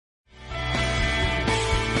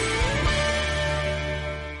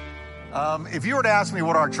If you were to ask me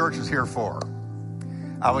what our church is here for,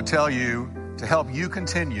 I would tell you to help you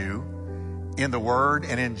continue in the Word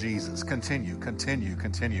and in Jesus. Continue.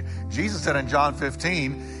 Jesus said in John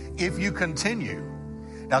 15, if you continue.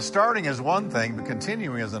 Now, starting is one thing, but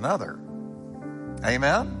continuing is another.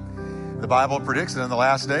 Amen? The Bible predicts that in the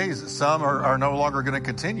last days, some are no longer going to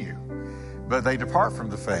continue, but they depart from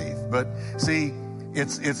the faith. But see,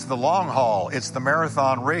 it's the long haul. It's the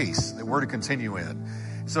marathon race that we're to continue in.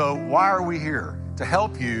 So why are we here? To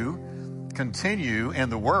help you continue in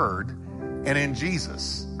the Word and in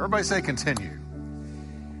Jesus. Everybody say continue.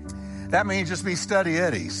 That means just be steady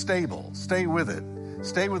Eddie, stable, stay with it.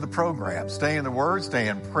 Stay with the program. Stay in the Word, stay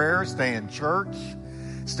in prayer, stay in church,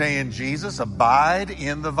 stay in Jesus, abide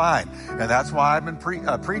in the vine. And that's why I've been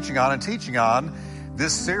preaching on and teaching on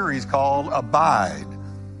this series called Abide.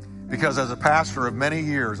 Because as a pastor of many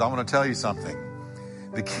years, I want to tell you something.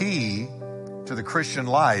 The key to the Christian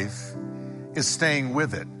life is staying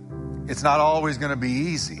with it. It's not always going to be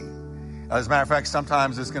easy. As a matter of fact,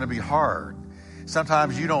 sometimes it's going to be hard.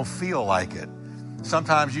 Sometimes you don't feel like it.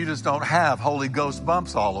 Sometimes you just don't have Holy Ghost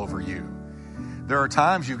bumps all over you. There are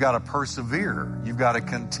times you've got to persevere. You've got to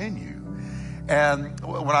continue. And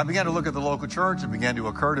when I began to look at the local church, it began to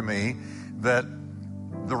occur to me that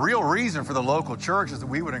the real reason for the local church is that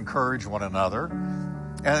we would encourage one another.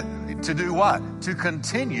 And to do what? To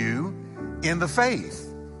continue in the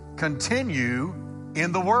faith. Continue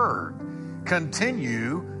in the Word.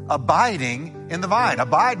 Continue abiding in the vine.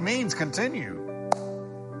 Abide means continue.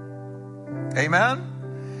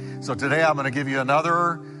 Amen? So today I'm going to give you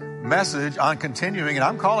another message on continuing, and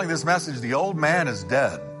I'm calling this message, The Old Man is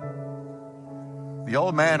Dead. The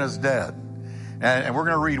old man is dead. And we're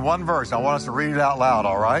going to read one verse. I want us to read it out loud,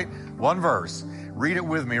 all right? One verse. Read it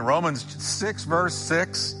with me. Romans 6, verse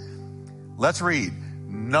 6. Let's read.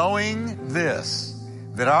 Knowing this,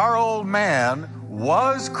 that our old man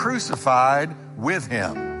was crucified with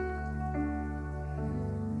him.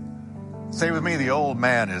 Say with me, the old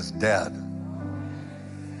man is dead.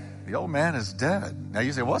 The old man is dead. Now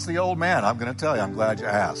you say, what's the old man? I'm going to tell you. I'm glad you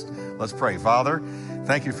asked. Let's pray. Father,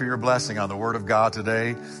 thank you for your blessing on the Word of God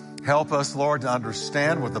today. Help us, Lord, to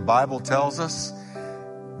understand what the Bible tells us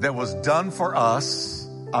that was done for us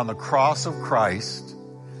on the cross of Christ.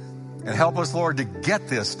 And help us, Lord, to get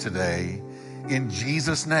this today in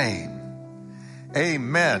Jesus' name.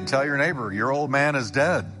 Amen. Tell your neighbor, your old man is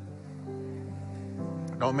dead.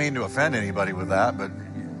 Don't mean to offend anybody with that, but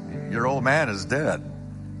your old man is dead.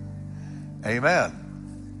 Amen.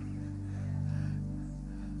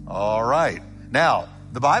 All right. Now,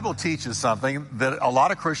 the Bible teaches something that a lot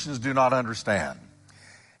of Christians do not understand.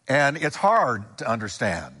 And it's hard to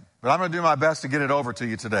understand, but I'm going to do my best to get it over to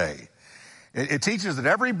you today. It teaches that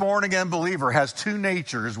every born-again believer has two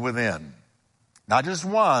natures within. Not just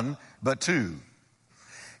one, but two.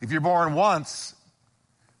 If you're born once,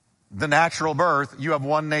 the natural birth, you have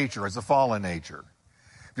one nature. It's a fallen nature.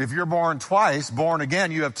 If you're born twice, born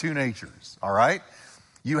again, you have two natures, all right?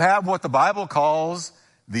 You have what the Bible calls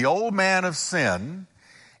the old man of sin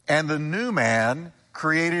and the new man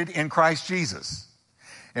created in Christ Jesus.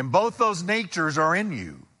 And both those natures are in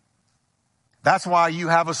you. That's why you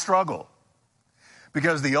have a struggle.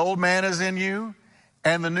 Because the old man is in you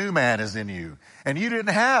and the new man is in you. And you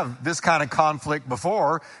didn't have this kind of conflict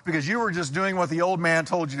before because you were just doing what the old man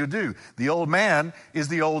told you to do. The old man is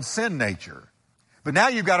the old sin nature. But now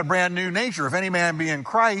you've got a brand new nature. If any man be in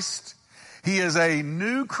Christ, he is a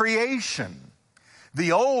new creation.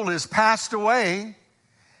 The old is passed away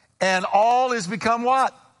and all is become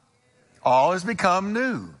what? All has become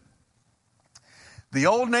new. The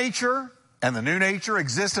old nature and the new nature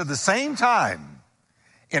exist at the same time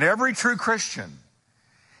in every true Christian.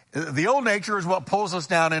 The old nature is what pulls us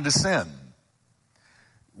down into sin.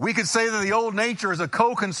 We could say that the old nature is a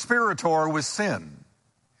co-conspirator with sin.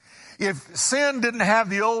 If sin didn't have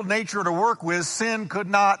the old nature to work with, sin could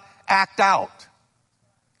not act out.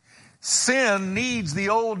 Sin needs the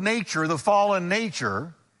old nature, the fallen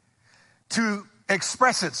nature, to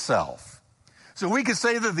express itself. So we could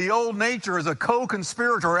say that the old nature is a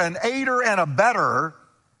co-conspirator, an aider and abettor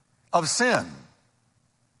of sin.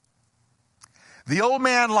 The old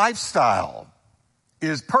man lifestyle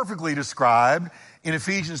is perfectly described in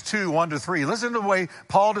Ephesians 2, 1-3. Listen to the way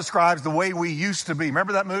Paul describes the way we used to be.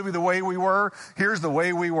 Remember that movie, The Way We Were? Here's the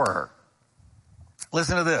way we were.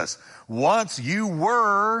 Listen to this. Once you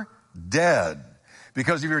were dead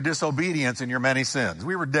because of your disobedience and your many sins.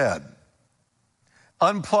 We were dead.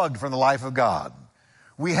 Unplugged from the life of God.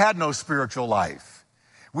 We had no spiritual life.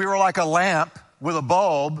 We were like a lamp with a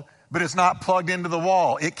bulb, but it's not plugged into the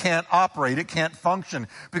wall. It can't operate. It can't function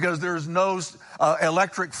because there's no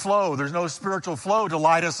electric flow. There's no spiritual flow to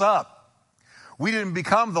light us up. We didn't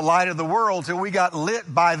become the light of the world till we got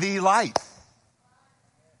lit by the light.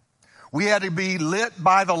 We had to be lit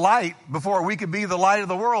by the light before we could be the light of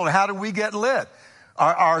the world. How did we get lit?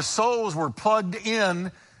 Our souls were plugged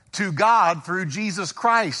in to God through Jesus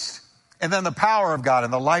Christ. And then the power of God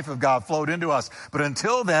and the life of God flowed into us. But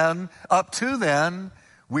until then, up to then,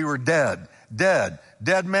 we were dead. Dead.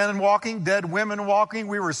 Dead men walking, dead women walking.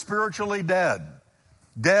 We were spiritually dead.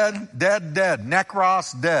 Dead, dead, dead.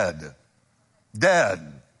 Nekros, dead. Dead.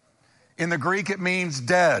 In the Greek, it means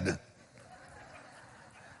dead.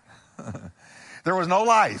 There was no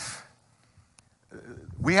life.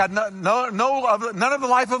 We had none of the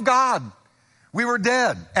life of God. We were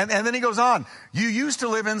dead. And then he goes on. You used to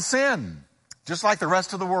live in sin, just like the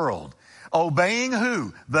rest of the world. Obeying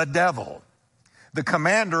who? The devil. The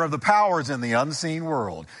commander of the powers in the unseen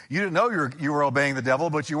world. You didn't know you were obeying the devil,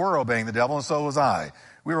 but you were obeying the devil, and so was I.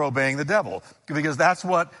 We were obeying the devil because that's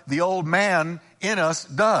what the old man in us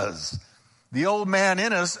does. The old man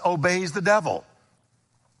in us obeys the devil.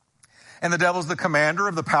 And the devil's the commander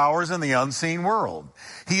of the powers in the unseen world.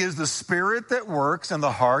 He is the spirit that works in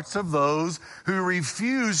the hearts of those who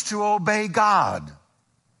refuse to obey God.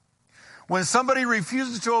 When somebody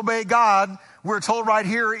refuses to obey God, we're told right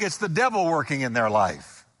here it's the devil working in their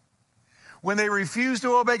life. When they refuse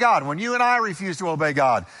to obey God, when you and I refuse to obey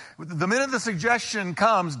God, the minute the suggestion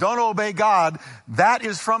comes, don't obey God, that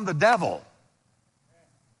is from the devil.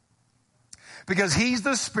 Because he's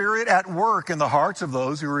the spirit at work in the hearts of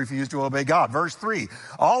those who refuse to obey God. Verse 3,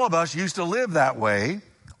 all of us used to live that way.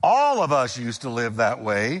 All of us used to live that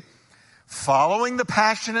way, following the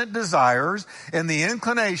passionate desires and the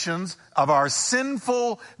inclinations of our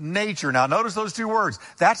sinful nature. Now notice those two words.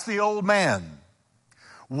 That's the old man.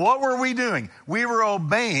 What were we doing? We were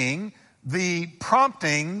obeying the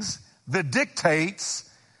promptings, the dictates,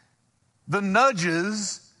 the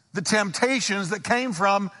nudges, the temptations that came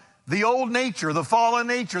from the old nature, the fallen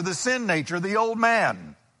nature, the sin nature, the old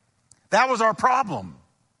man. That was our problem.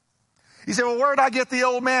 You say, well, where did I get the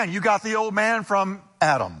old man? You got the old man from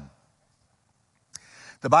Adam.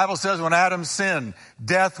 The Bible says when Adam sinned,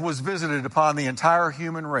 death was visited upon the entire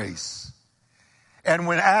human race. And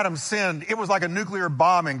when Adam sinned, it was like a nuclear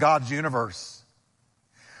bomb in God's universe.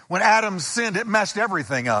 When Adam sinned, it messed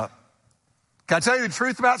everything up. Can I tell you the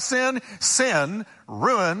truth about sin? Sin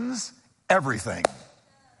ruins everything.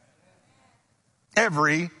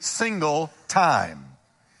 Every single time.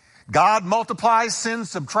 God multiplies, sin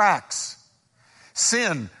subtracts.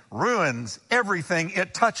 Sin ruins everything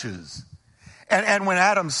it touches. And when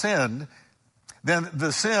Adam sinned, then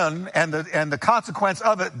the sin and the consequence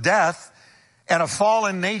of it, death and a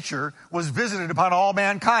fallen nature, was visited upon all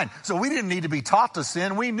mankind. So we didn't need to be taught to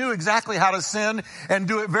sin. We knew exactly how to sin and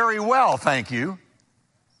do it very well, thank you.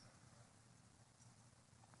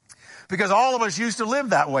 Because all of us used to live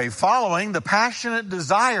that way, following the passionate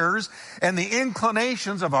desires and the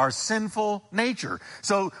inclinations of our sinful nature.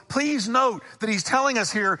 So please note that he's telling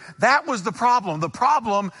us here that was the problem. The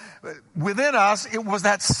problem within us, it was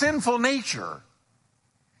that sinful nature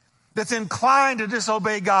that's inclined to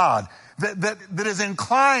disobey God, that is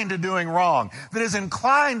inclined to doing wrong, that is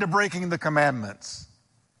inclined to breaking the commandments.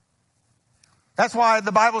 That's why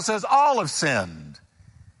the Bible says all have sinned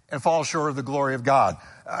and fall short of the glory of God.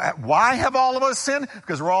 Why have all of us sinned?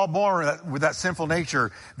 Because we're all born with that sinful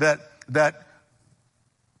nature that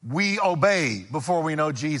we obey before we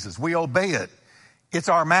know Jesus. We obey it. It's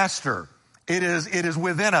our master. It is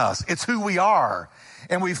within us. It's who we are.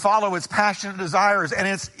 And we follow its passionate desires and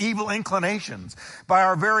its evil inclinations. By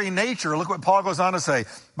our very nature, look what Paul goes on to say,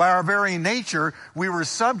 by our very nature, we were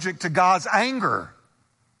subject to God's anger.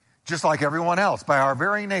 Just like everyone else. By our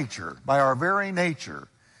very nature. By our very nature.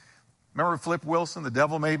 Remember Flip Wilson, the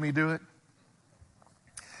devil made me do it?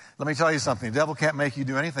 Let me tell you something. The devil can't make you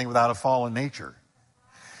do anything without a fallen nature.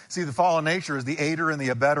 See, the fallen nature is the aider and the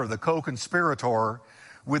abettor, the co-conspirator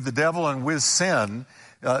with the devil and with sin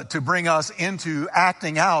to bring us into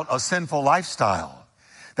acting out a sinful lifestyle.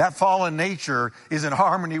 That fallen nature is in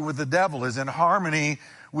harmony with the devil, is in harmony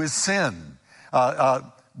with sin.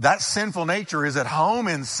 That sinful nature is at home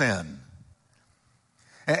in sin.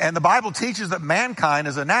 And the Bible teaches that mankind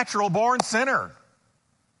is a natural born sinner.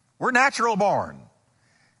 We're natural born.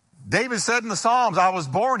 David said in the Psalms, I was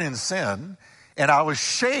born in sin and I was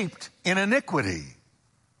shaped in iniquity.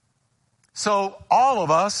 So all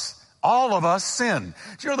of us sin.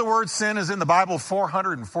 Do you know the word sin is in the Bible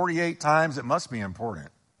 448 times? It must be important.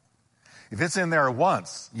 If it's in there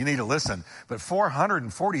once, you need to listen. But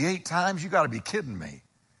 448 times, you got to be kidding me.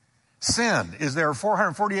 Sin is there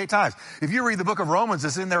 448 times. If you read the book of Romans,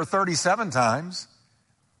 it's in there 37 times.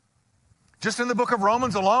 Just in the book of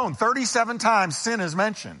Romans alone, 37 times sin is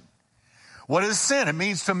mentioned. What is sin? It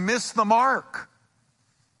means to miss the mark.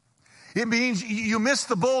 It means you miss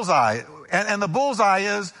the bullseye. And the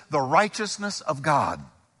bullseye is the righteousness of God.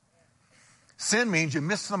 Sin means you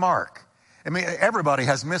miss the mark. I mean, everybody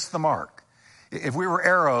has missed the mark. If we were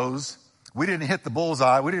arrows, we didn't hit the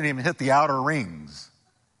bullseye. We didn't even hit the outer rings.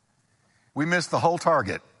 We missed the whole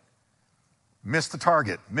target. Missed the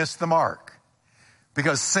target. Missed the mark.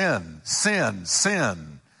 Because sin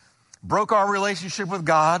broke our relationship with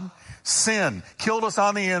God. Sin killed us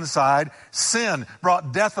on the inside. Sin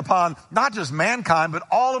brought death upon not just mankind, but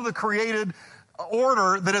all of the created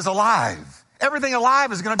order that is alive. Everything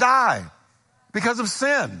alive is going to die because of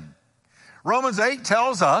sin. Romans 8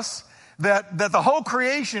 tells us that the whole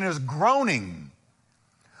creation is groaning,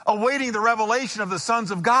 awaiting the revelation of the sons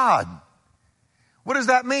of God. What does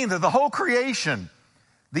that mean? That the whole creation,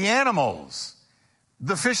 the animals,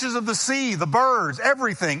 the fishes of the sea, the birds,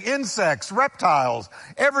 everything, insects, reptiles,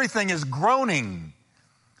 everything is groaning,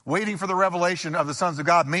 waiting for the revelation of the sons of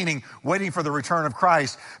God, meaning waiting for the return of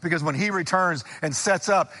Christ. Because when he returns and sets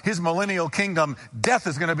up his millennial kingdom, death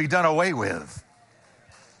is going to be done away with.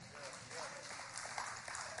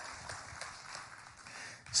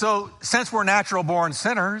 So, since we're natural born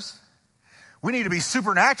sinners, we need to be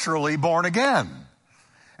supernaturally born again.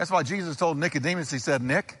 That's why Jesus told Nicodemus, he said,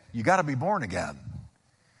 Nick, you got to be born again.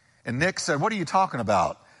 And Nick said, what are you talking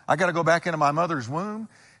about? I got to go back into my mother's womb?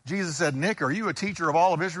 Jesus said, Nick, are you a teacher of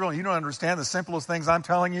all of Israel and you don't understand the simplest things I'm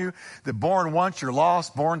telling you? That born once you're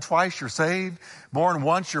lost, born twice you're saved, born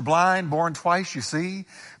once you're blind, born twice you see,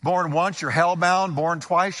 born once you're hellbound, born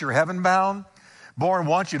twice you're heaven-bound, born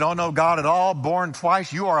once you don't know God at all, born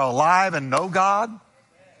twice you are alive and know God.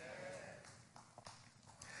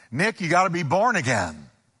 Nick, you got to be born again.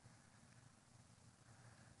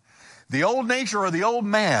 The old nature or the old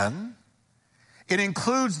man, it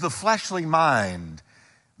includes the fleshly mind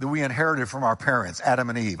that we inherited from our parents, Adam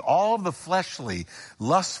and Eve. All of the fleshly,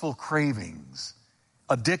 lustful cravings,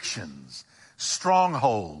 addictions,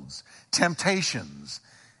 strongholds, temptations,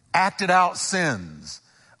 acted out sins,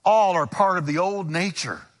 all are part of the old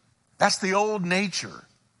nature. That's the old nature.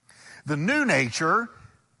 The new nature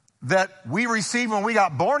that we received when we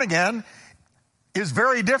got born again is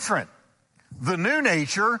very different. The new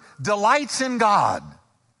nature delights in God,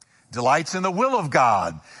 delights in the will of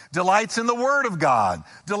God, delights in the word of God,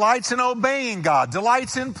 delights in obeying God,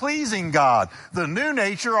 delights in pleasing God. The new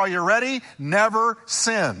nature, are you ready? Never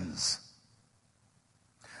sins.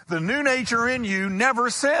 The new nature in you never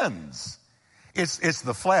sins. It's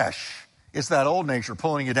the flesh. It's that old nature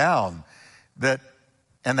pulling you down,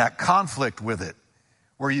 and that conflict with it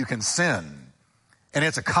where you can sin. And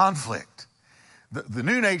it's a conflict. The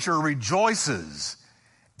new nature rejoices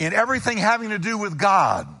in everything having to do with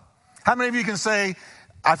God. How many of you can say,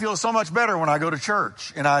 I feel so much better when I go to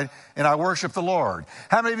church and I worship the Lord?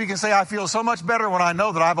 How many of you can say, I feel so much better when I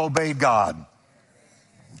know that I've obeyed God?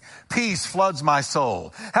 Peace floods my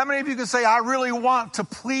soul. How many of you can say, I really want to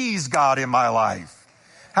please God in my life?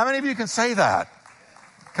 How many of you can say that?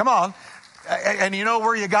 Come on. And you know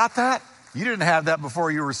where you got that? You didn't have that before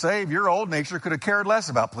you were saved. Your old nature could have cared less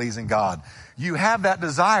about pleasing God. You have that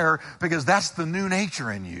desire because that's the new nature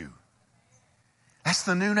in you. That's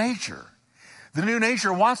the new nature. The new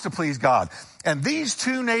nature wants to please God. And these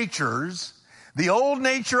two natures, the old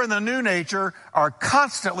nature and the new nature, are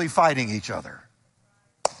constantly fighting each other.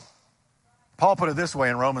 Paul put it this way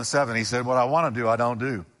in Romans 7. He said, what I want to do, I don't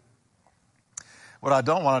do. What I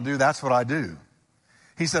don't want to do, that's what I do.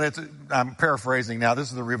 He said, I'm paraphrasing now. This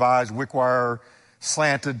is the revised Wickwire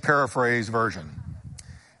slanted paraphrase version.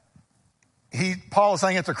 Paul is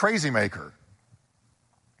saying it's a crazy maker.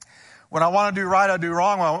 When I want to do right, I do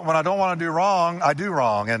wrong. When I don't want to do wrong, I do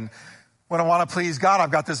wrong. And when I want to please God,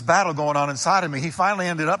 I've got this battle going on inside of me. He finally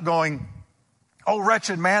ended up going, oh,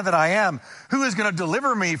 wretched man that I am, who is going to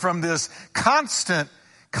deliver me from this constant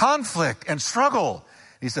conflict and struggle?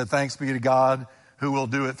 He said, thanks be to God who will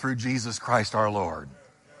do it through Jesus Christ our Lord.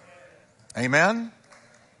 Amen?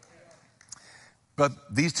 But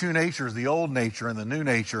these two natures, the old nature and the new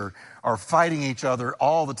nature, are fighting each other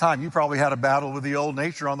all the time. You probably had a battle with the old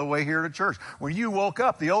nature on the way here to church. When you woke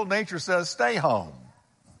up, the old nature says, stay home.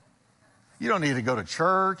 You don't need to go to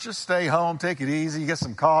church. Just stay home, take it easy, get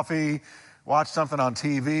some coffee, watch something on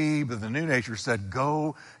TV. But the new nature said,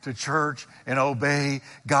 go to church and obey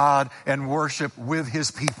God and worship with his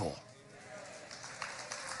people.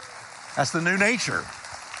 That's the new nature.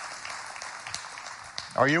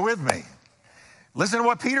 Are you with me? Listen to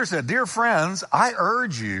what Peter said. Dear friends, I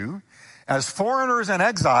urge you as foreigners and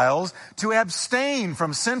exiles to abstain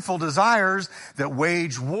from sinful desires that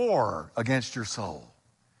wage war against your soul.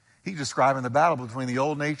 He's describing the battle between the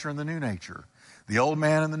old nature and the new nature, the old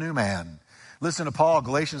man and the new man. Listen to Paul,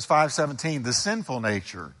 Galatians 5:17. The sinful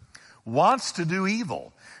nature wants to do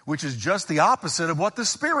evil, which is just the opposite of what the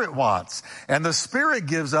Spirit wants. And the Spirit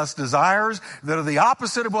gives us desires that are the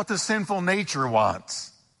opposite of what the sinful nature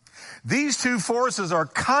wants. These two forces are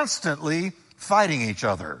constantly fighting each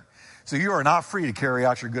other. So you are not free to carry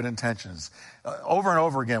out your good intentions. Over and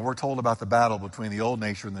over again, we're told about the battle between the old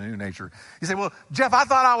nature and the new nature. You say, well, Jeff, I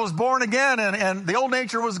thought I was born again and the old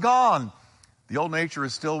nature was gone. The old nature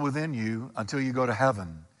is still within you until you go to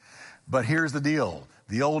heaven. But here's the deal.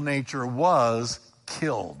 The old nature was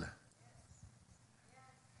killed.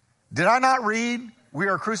 Did I not read, we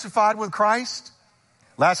are crucified with Christ?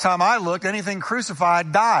 Last time I looked, anything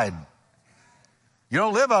crucified died. You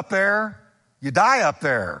don't live up there, you die up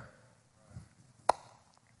there.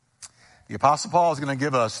 The Apostle Paul is going to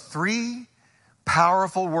give us 3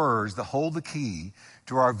 powerful words that hold the key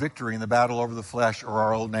to our victory in the battle over the flesh or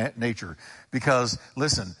our old nature. Because,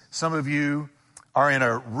 listen, some of you are in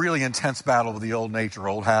a really intense battle with the old nature,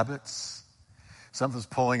 old habits. Something's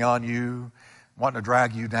pulling on you, wanting to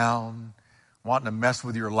drag you down, wanting to mess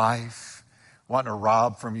with your life, wanting to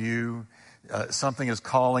rob from you. Something is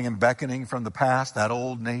calling and beckoning from the past, that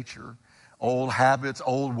old nature, old habits,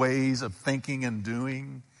 old ways of thinking and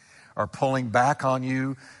doing are pulling back on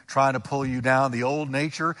you, trying to pull you down. The old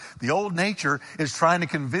nature is trying to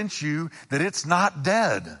convince you that it's not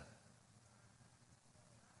dead.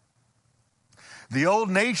 The old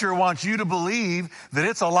nature wants you to believe that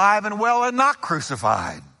it's alive and well and not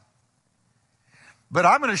crucified. But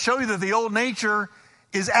I'm going to show you that the old nature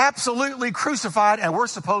is absolutely crucified, and we're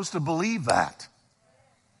supposed to believe that.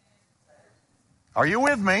 Are you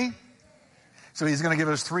with me? So he's going to give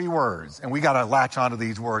us 3 words, and we got to latch onto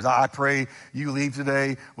these words. I pray you leave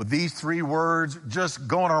today with these 3 words just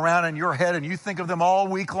going around in your head, and you think of them all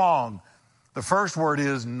week long. The first word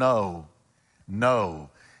is no. No.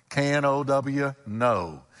 K-N-O-W,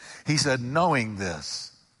 no. He said, knowing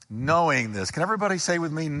this. Knowing this. Can everybody say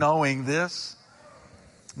with me, knowing this?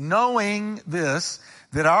 Knowing this,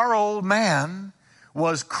 that our old man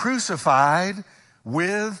was crucified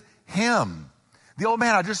with him. The old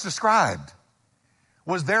man I just described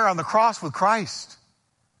was there on the cross with Christ.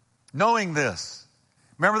 Knowing this.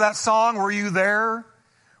 Remember that song, Were You There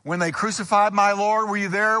When They Crucified My Lord? Were you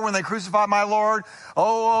there when they crucified my Lord? Oh,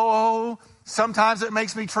 oh, oh, sometimes it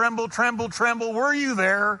makes me tremble, tremble, tremble. Were you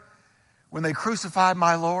there when they crucified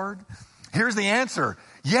my Lord? Here's the answer.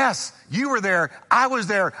 Yes, you were there. I was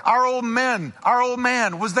there. Our old man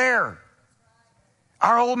was there.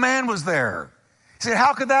 Our old man was there. You say,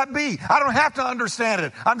 how could that be? I don't have to understand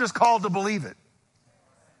it. I'm just called to believe it.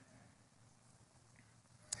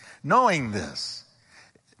 Knowing this.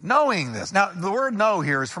 Knowing this. Now, the word know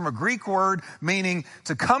here is from a Greek word meaning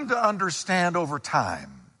to come to understand over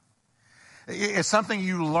time. It's something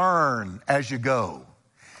you learn as you go.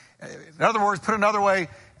 In other words, put another way,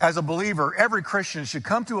 as a believer, every Christian should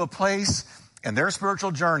come to a place in their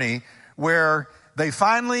spiritual journey where they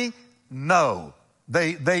finally know.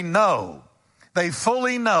 They know. They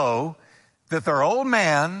fully know that their old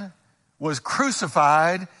man was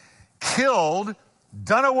crucified, killed,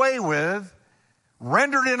 done away with,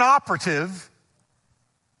 rendered inoperative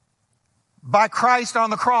by Christ on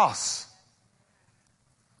the cross.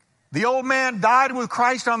 The old man died with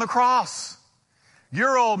Christ on the cross.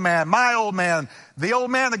 Your old man, my old man, the old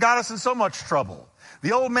man that got us in so much trouble.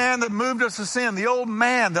 The old man that moved us to sin. The old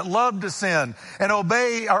man that loved to sin and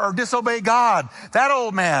obey or disobey God. That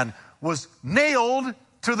old man was nailed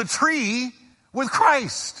to the tree with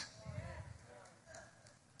Christ.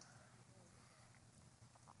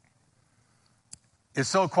 It's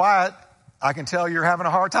so quiet, I can tell you're having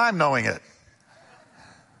a hard time knowing it.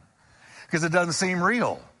 Because it doesn't seem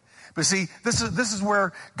real. But see, this is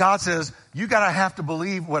where God says, you gotta have to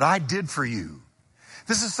believe what I did for you.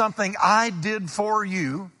 This is something I did for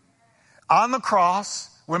you on the cross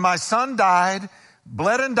when my son died,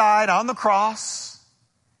 bled and died on the cross,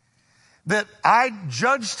 that I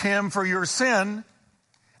judged him for your sin.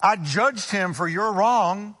 I judged him for your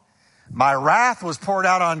wrong. My wrath was poured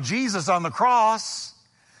out on Jesus on the cross.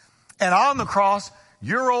 And on the cross,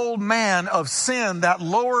 your old man of sin, that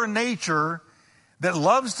lower nature that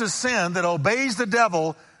loves to sin, that obeys the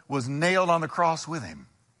devil, was nailed on the cross with him.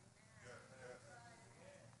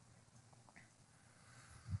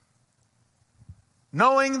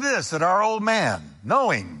 Knowing this, that our old man,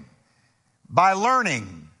 knowing, by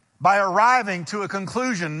learning, by arriving to a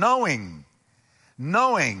conclusion, knowing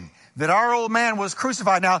knowing that our old man was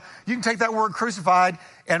crucified. Now, you can take that word crucified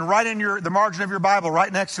and write in the margin of your Bible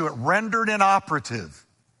right next to it, rendered inoperative.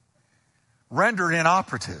 Rendered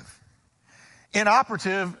inoperative.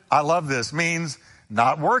 Inoperative, I love this, means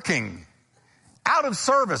not working. Out of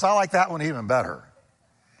service. I like that one even better.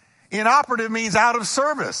 Inoperative means out of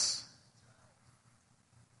service.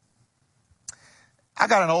 I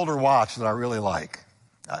got an older watch that I really like.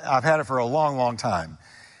 I've had it for a long, long time.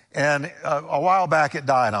 And a while back it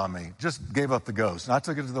died on me. Just gave up the ghost. And I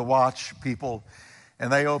took it to the watch people,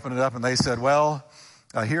 and they opened it up and they said, well,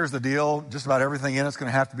 here's the deal. Just about everything in it's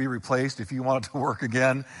going to have to be replaced if you want it to work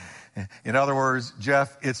again. In other words,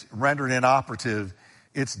 Jeff, it's rendered inoperative.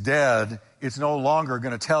 It's dead. It's no longer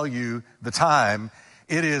going to tell you the time.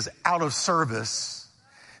 It is out of service.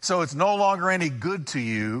 So it's no longer any good to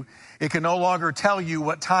you. It can no longer tell you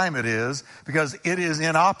what time it is because it is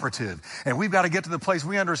inoperative. And we've got to get to the place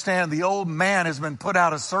we understand the old man has been put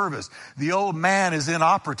out of service. The old man is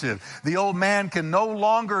inoperative. The old man can no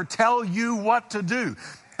longer tell you what to do.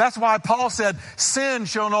 That's why Paul said, sin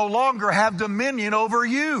shall no longer have dominion over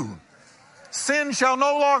you. Sin shall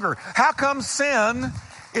no longer. How come sin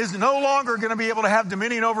is no longer going to be able to have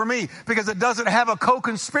dominion over me? Because it doesn't have a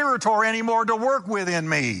co-conspirator anymore to work with in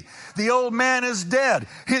me. The old man is dead.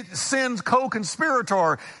 Sin's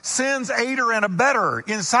co-conspirator, sin's aider and abetter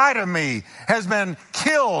inside of me has been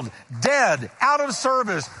killed, dead, out of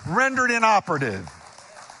service, rendered inoperative.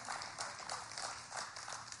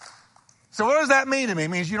 So what does that mean to me? It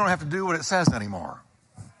means you don't have to do what it says anymore.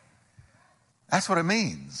 That's what it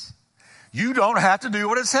means. You don't have to do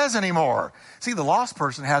what it says anymore. See, the lost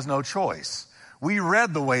person has no choice. We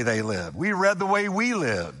read the way they lived. We read the way we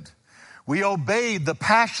lived. We obeyed the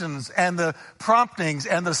passions and the promptings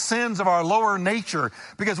and the sins of our lower nature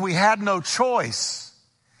because we had no choice.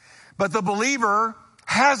 But the believer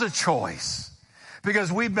has a choice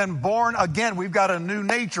because we've been born again. We've got a new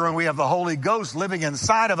nature and we have the Holy Ghost living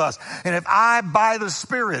inside of us. And if I, by the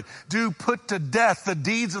Spirit, do put to death the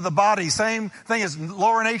deeds of the body, same thing as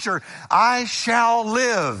lower nature, I shall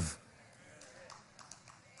live.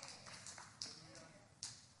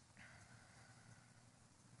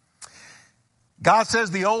 God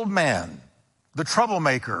says the old man, the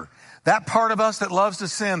troublemaker, that part of us that loves to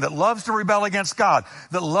sin, that loves to rebel against God,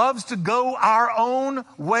 that loves to go our own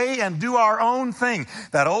way and do our own thing,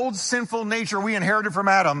 that old sinful nature we inherited from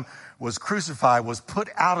Adam was crucified, was put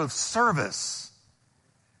out of service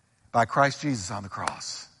by Christ Jesus on the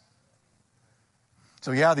cross.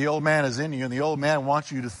 So yeah, the old man is in you, and the old man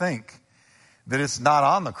wants you to think that it's not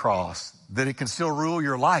on the cross, that it can still rule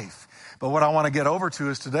your life. But what I want to get over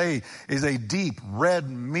to us today is a deep red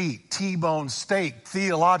meat, T-bone steak,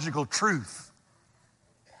 theological truth.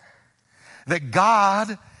 That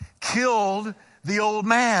God killed the old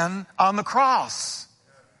man on the cross.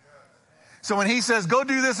 So when he says, go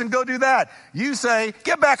do this and go do that, you say,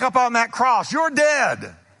 get back up on that cross. You're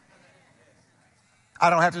dead.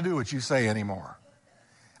 I don't have to do what you say anymore.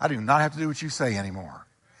 I do not have to do what you say anymore.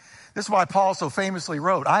 This is why Paul so famously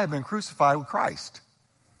wrote, I have been crucified with Christ.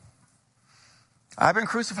 I've been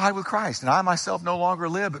crucified with Christ, and I myself no longer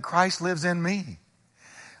live, but Christ lives in me.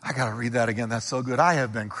 I got to read that again. That's so good. I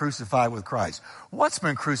have been crucified with Christ. What's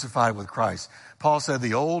been crucified with Christ? Paul said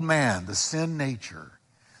the old man, the sin nature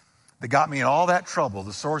that got me in all that trouble,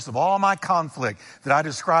 the source of all my conflict that I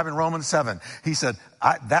describe in Romans 7. He said,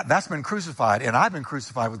 that's been crucified, and I've been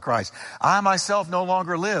crucified with Christ. I myself no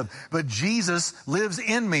longer live, but Jesus lives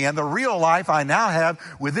in me. And the real life I now have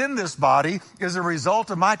within this body is a result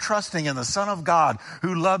of my trusting in the Son of God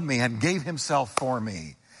who loved me and gave himself for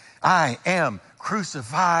me. I am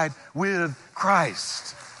crucified with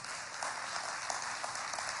Christ.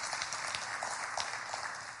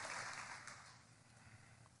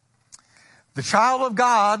 The child of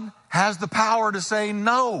God has the power to say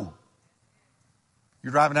no.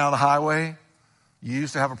 You're driving down the highway. You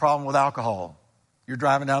used to have a problem with alcohol. You're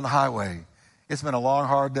driving down the highway. It's been a long,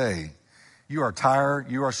 hard day. You are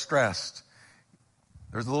tired. You are stressed.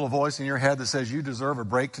 There's a little voice in your head that says you deserve a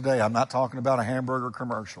break today. I'm not talking about a hamburger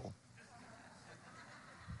commercial.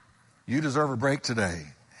 You deserve a break today.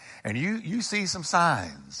 And you see some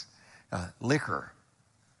signs. Liquor.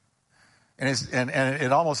 And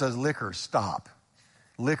it almost says liquor, stop.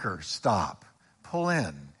 Liquor, stop. Pull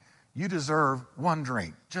in. You deserve one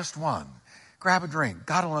drink, just one. Grab a drink.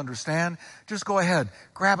 God will understand. Just go ahead.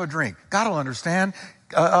 Grab a drink. God will understand.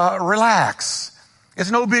 Relax. It's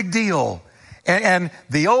no big deal. And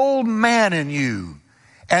the old man in you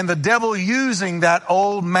and the devil using that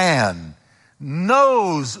old man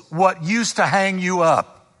knows what used to hang you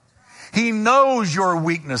up. He knows your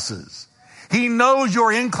weaknesses. He knows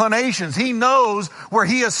your inclinations. He knows where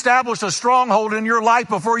he established a stronghold in your life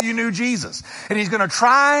before you knew Jesus. And he's going to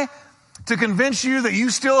try to convince you that you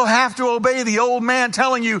still have to obey the old man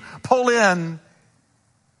telling you, pull in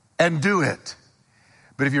and do it.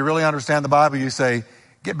 But if you really understand the Bible, you say,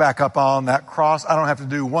 get back up on that cross. I don't have to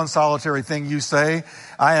do one solitary thing you say.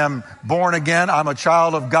 I am born again. I'm a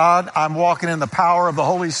child of God. I'm walking in the power of the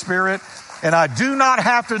Holy Spirit. And I do not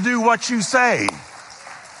have to do what you say.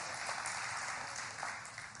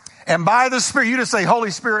 And by the Spirit, you just say,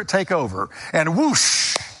 Holy Spirit, take over. And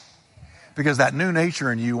whoosh. Because that new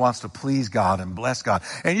nature in you wants to please God and bless God.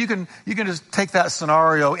 And you can just take that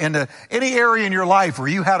scenario into any area in your life where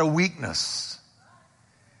you had a weakness.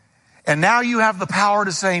 And now you have the power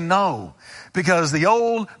to say no, because the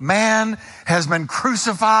old man has been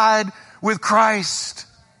crucified with Christ.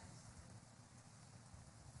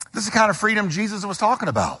 This is the kind of freedom Jesus was talking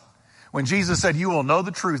about when Jesus said, you will know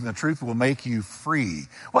the truth and the truth will make you free.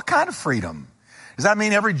 What kind of freedom? Does that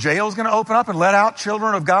mean every jail is going to open up and let out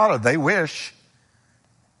children of God? Or they wish.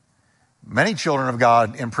 Many children of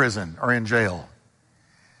God in prison or in jail.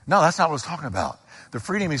 No, that's not what he's talking about. The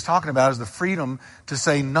freedom he's talking about is the freedom to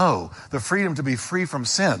say no, the freedom to be free from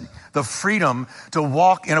sin, the freedom to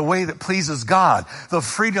walk in a way that pleases God, the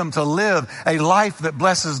freedom to live a life that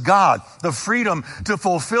blesses God, the freedom to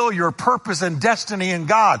fulfill your purpose and destiny in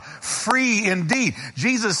God. Free indeed.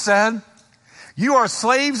 Jesus said, you are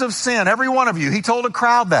slaves of sin, every one of you. He told a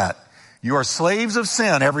crowd that. You are slaves of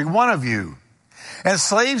sin, every one of you. And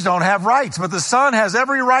slaves don't have rights, but the Son has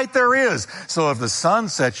every right there is. So if the Son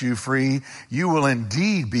sets you free, you will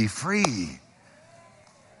indeed be free.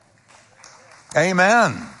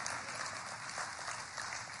 Amen.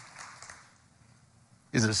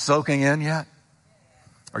 Is it soaking in yet?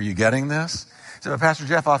 Are you getting this? So, Pastor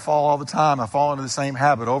Jeff, I fall all the time. I fall into the same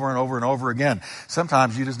habit over and over and over again.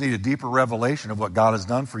 Sometimes you just need a deeper revelation of what God has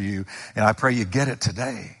done for you, and I pray you get it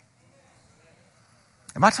today.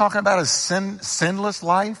 Am I talking about a sinless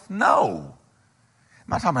life? No. I'm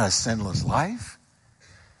not talking about a sinless life.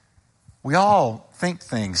 We all think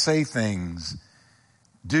things, say things,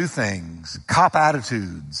 do things, cop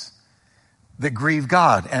attitudes that grieve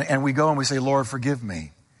God. And we go and we say, Lord, forgive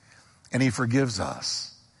me. And he forgives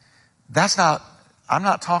us. I'm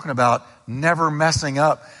not talking about never messing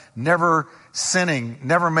up, never sinning,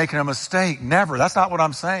 never making a mistake, never. That's not what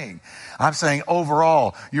I'm saying. I'm saying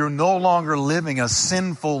overall, you're no longer living a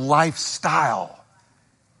sinful lifestyle.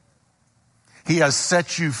 He has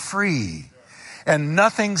set you free, and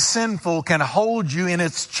nothing sinful can hold you in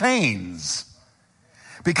its chains,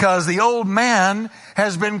 because the old man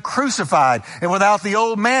has been crucified, and without the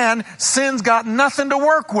old man, sin's got nothing to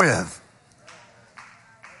work with.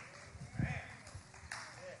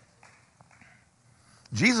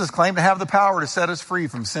 Jesus claimed to have the power to set us free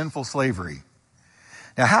from sinful slavery.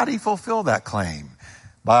 Now, how did he fulfill that claim?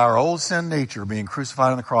 By our old sin nature being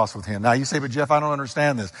crucified on the cross with him. Now, you say, but Jeff, I don't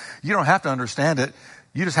understand this. You don't have to understand it.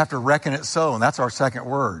 You just have to reckon it so, and that's our second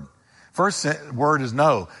word. First word is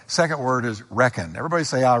no. Second word is reckon. Everybody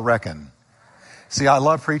say, I reckon. See, I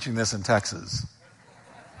love preaching this in Texas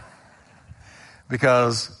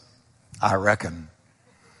because I reckon.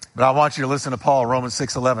 But I want you to listen to Paul, Romans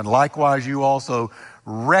 6:11. Likewise, you also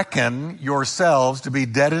reckon yourselves to be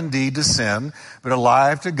dead indeed to sin, but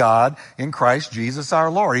alive to God in Christ Jesus our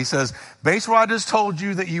Lord. He says, based on what I just told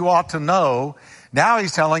you that you ought to know, now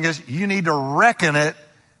he's telling us you need to reckon it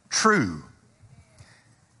true.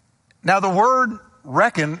 Now the word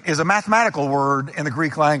reckon is a mathematical word in the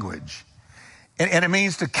Greek language. And it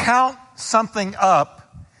means to count something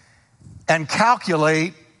up and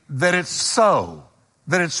calculate that it's so,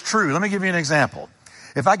 that it's true. Let me give you an example.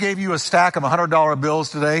 If I gave you a stack of $100 bills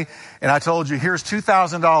today and I told you, here's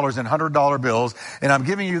 $2,000 in $100 bills, and I'm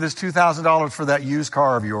giving you this $2,000 for that used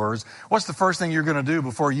car of yours, what's the first thing you're going to do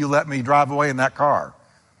before you let me drive away in that car?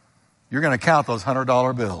 You're going to count those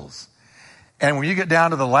 $100 bills. And when you get down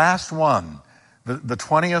to the last one, the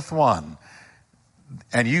 20th one,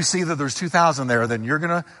 and you see that there's 2,000 there, then you're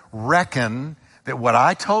going to reckon that what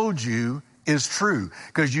I told you is true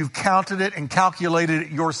because you've counted it and calculated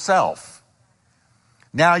it yourself.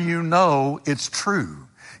 Now you know it's true.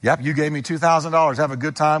 Yep, you gave me $2,000. Have a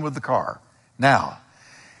good time with the car. Now,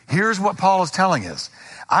 here's what Paul is telling us.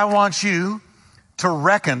 I want you to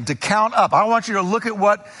reckon, to count up. I want you to look at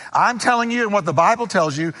what I'm telling you and what the Bible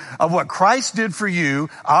tells you of what Christ did for you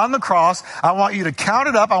on the cross. I want you to count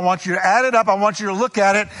it up. I want you to add it up. I want you to look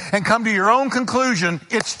at it and come to your own conclusion.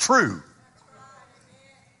 It's true.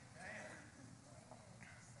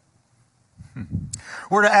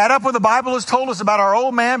 We're to add up what the Bible has told us about our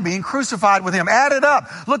old man being crucified with him. Add it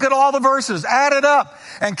up. Look at all the verses. Add it up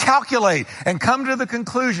and calculate and come to the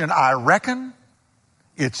conclusion, I reckon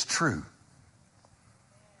it's true.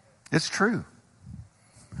 It's true.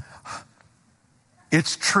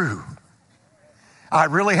 It's true. I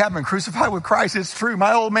really have been crucified with Christ. It's true.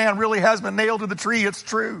 My old man really has been nailed to the tree. It's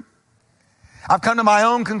true. I've come to my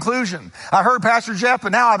own conclusion. I heard Pastor Jeff,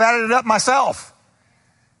 but now I've added it up myself.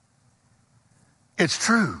 It's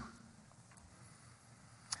true.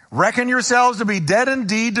 Reckon yourselves to be dead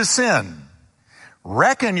indeed to sin.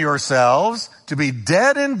 Reckon yourselves to be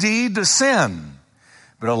dead indeed to sin,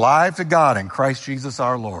 but alive to God in Christ Jesus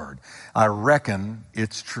our Lord. I reckon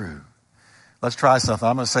it's true. Let's try something.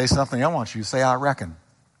 I'm going to say something. I want you to say, I reckon.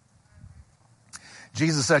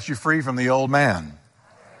 Jesus set you free from the old man.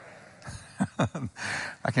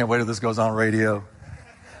 I can't wait till this goes on radio.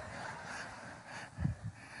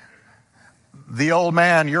 The old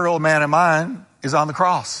man, your old man and mine, is on the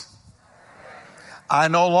cross. I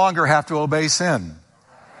no longer have to obey sin.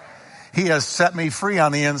 He has set me free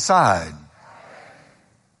on the inside.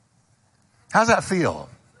 How's that feel?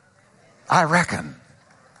 I reckon.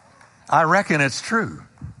 I reckon it's true.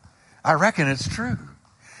 I reckon it's true.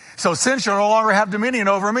 So sin shall no longer have dominion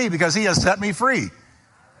over me because he has set me free.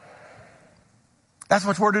 That's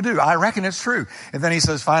what we're to do. I reckon it's true. And then he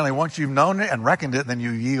says, finally, once you've known it and reckoned it, then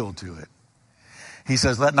you yield to it. He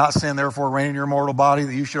says, let not sin therefore reign in your mortal body,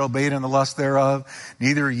 that you should obey it in the lust thereof.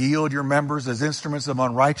 Neither yield your members as instruments of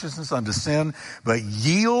unrighteousness unto sin, but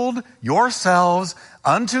yield yourselves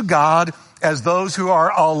unto God as those who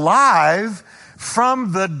are alive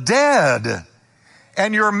from the dead,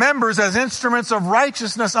 and your members as instruments of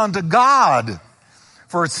righteousness unto God.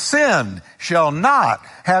 For sin shall not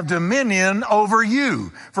have dominion over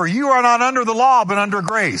you, for you are not under the law, but under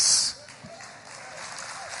grace.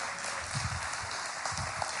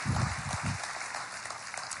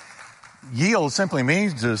 Yield simply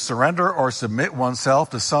means to surrender or submit oneself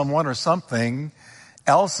to someone or something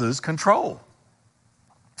else's control.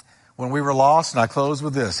 When we were lost, and I close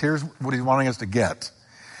with this, here's what he's wanting us to get.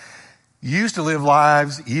 You used to live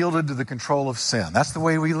lives yielded to the control of sin. That's the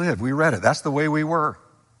way we lived. We read it. That's the way we were.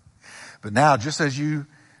 But now, just as you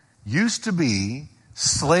used to be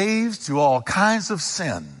slaves to all kinds of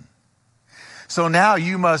sin, so now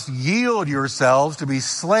you must yield yourselves to be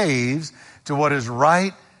slaves to what is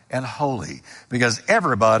right and holy, because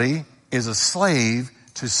everybody is a slave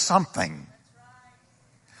to something.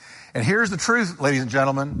 And here's the truth, ladies and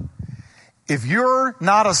gentlemen. If you're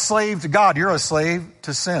not a slave to God, you're a slave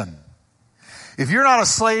to sin. If you're not a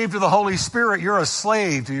slave to the Holy Spirit, you're a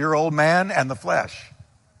slave to your old man and the flesh.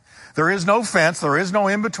 There is no fence. There is no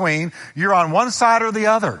in between. You're on one side or the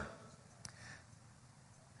other.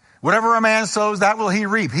 Whatever a man sows, that will he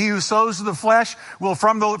reap. He who sows to the flesh will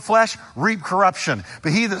from the flesh reap corruption.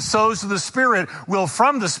 But he that sows to the Spirit will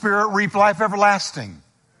from the Spirit reap life everlasting.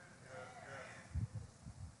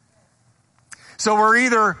 So we're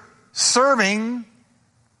either serving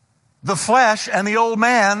the flesh and the old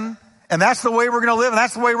man, and that's the way we're going to live, and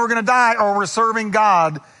that's the way we're going to die, or we're serving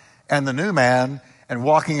God and the new man and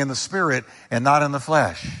walking in the Spirit and not in the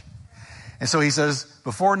flesh. And so he says,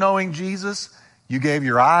 before knowing Jesus, you gave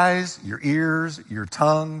your eyes, your ears, your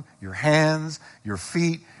tongue, your hands, your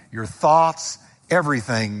feet, your thoughts,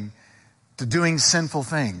 everything to doing sinful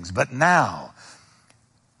things. But now,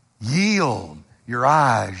 yield your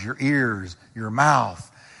eyes, your ears, your mouth,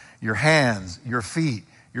 your hands, your feet,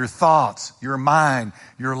 your thoughts, your mind,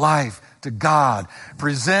 your life to God.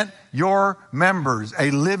 Present your members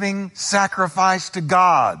a living sacrifice to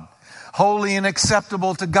God, holy and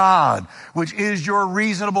acceptable to God, which is your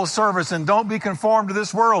reasonable service. And don't be conformed to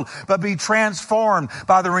this world, but be transformed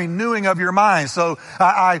by the renewing of your mind. So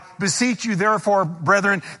I beseech you, therefore,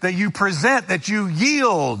 brethren, that you present, that you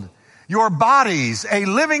yield your bodies a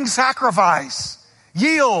living sacrifice.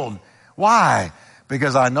 Yield. Why?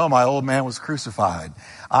 Because I know my old man was crucified.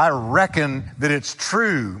 I reckon that it's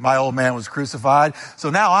true my old man was crucified. So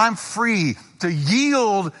now I'm free to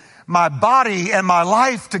yield my body and my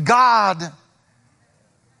life to God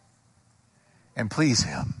and please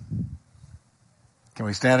him. Can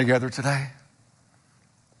we stand together today?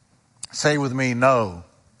 Say with me, know,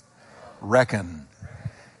 reckon,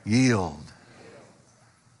 yield.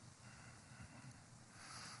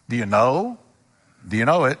 Do you know? Do you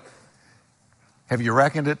know it? Have you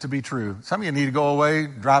reckoned it to be true? Some of you need to go away,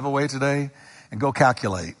 drive away today, and go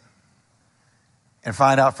calculate and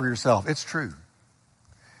find out for yourself. It's true.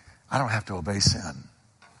 I don't have to obey sin.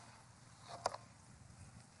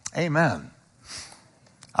 Amen.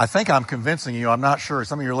 I think I'm convincing you. I'm not sure.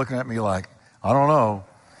 Some of you are looking at me like, I don't know.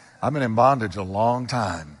 I've been in bondage a long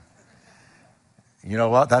time. You know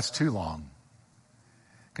what? That's too long.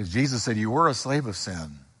 Because Jesus said, you were a slave of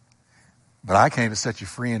sin, but I came to set you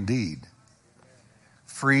free indeed.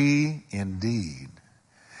 Free indeed.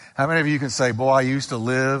 How many of you can say, boy, I used to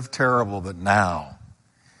live terrible, but now,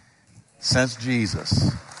 since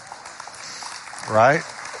Jesus, right?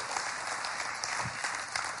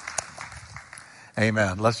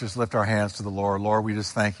 Amen. Let's just lift our hands to the Lord. Lord, we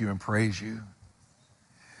just thank you and praise you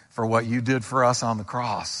for what you did for us on the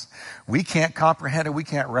cross. We can't comprehend it. We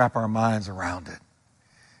can't wrap our minds around it.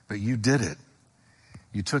 But you did it.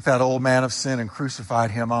 You took that old man of sin and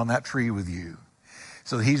crucified him on that tree with you.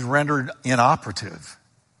 So he's rendered inoperative.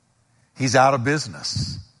 He's out of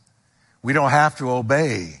business. We don't have to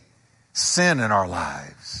obey sin in our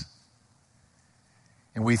lives.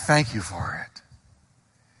 And we thank you for it.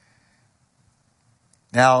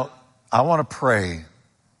 Now, I want to pray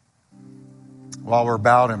while we're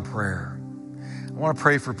bowed in prayer. I want to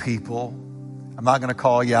pray for people. I'm not going to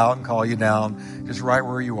call you out and call you down, just right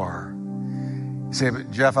where you are. You say,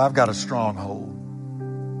 but Jeff, I've got a stronghold.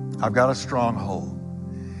 I've got a stronghold.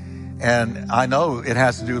 And I know it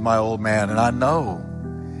has to do with my old man, and I know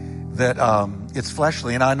that it's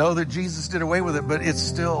fleshly, and I know that Jesus did away with it, but it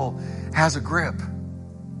still has a grip.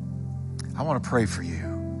 I want to pray for you.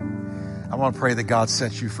 I want to pray that God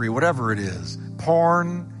sets you free, whatever it is.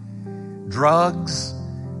 Porn, drugs,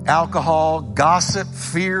 alcohol, gossip,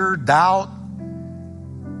 fear, doubt,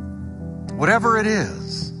 whatever it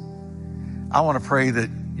is. I want to pray that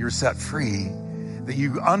you're set free, that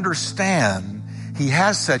you understand He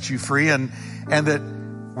has set you free, and that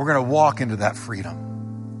we're going to walk into that freedom.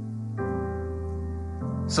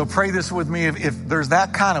 So pray this with me. If there's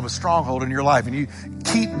that kind of a stronghold in your life and you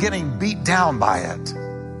keep getting beat down by it,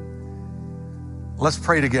 let's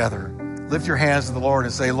pray together. Lift your hands to the Lord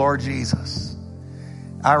and say, Lord Jesus,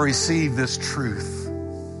 I receive this truth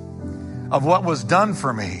of what was done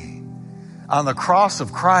for me on the cross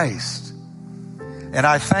of Christ. And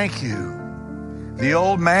I thank you. The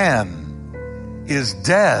old man is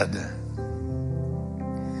dead.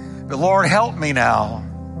 But Lord, help me now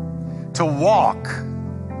to walk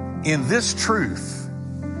in this truth,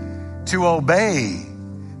 to obey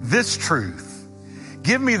this truth.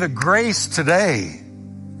 Give me the grace today.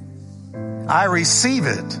 I receive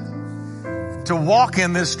it to walk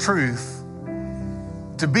in this truth,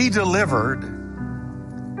 to be delivered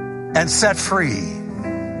and set free.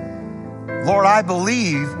 Lord, I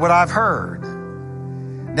believe what I've heard.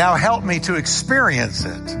 Now help me to experience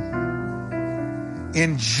it.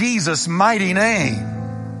 In Jesus' mighty name.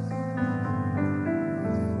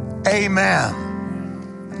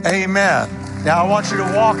 Amen. Amen. Now I want you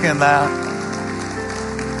to walk in that.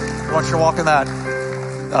 I want you to walk in that.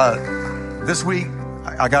 This week,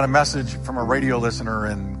 I got a message from a radio listener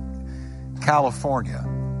in California.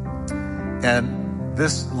 And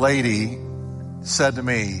this lady said to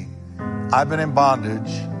me, I've been in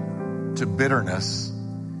bondage to bitterness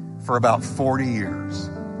for about 40 years.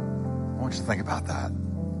 I want you to think about that.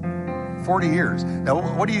 40 years. Now,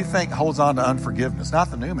 what do you think holds on to unforgiveness?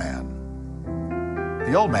 Not the new man.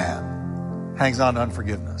 The old man hangs on to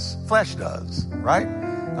unforgiveness. Flesh does, right?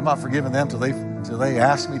 I'm not forgiving them till they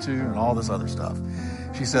ask me to and all this other stuff.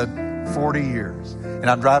 She said, 40 years. And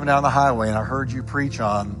I'm driving down the highway and I heard you preach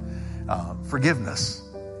on forgiveness.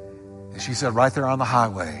 And she said, right there on the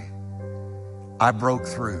highway, I broke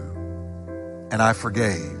through and I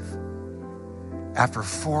forgave. After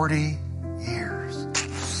 40 years.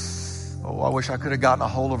 Oh, I wish I could have gotten a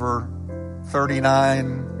hold of her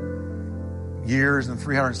 39 years and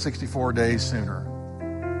 364 days sooner.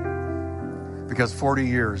 Because 40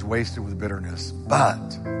 years wasted with bitterness.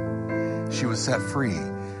 But she was set free.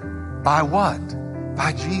 By what?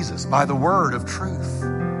 By Jesus. By the word of truth.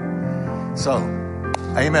 So,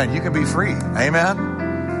 amen. You can be free. Amen.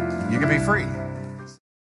 You can be free.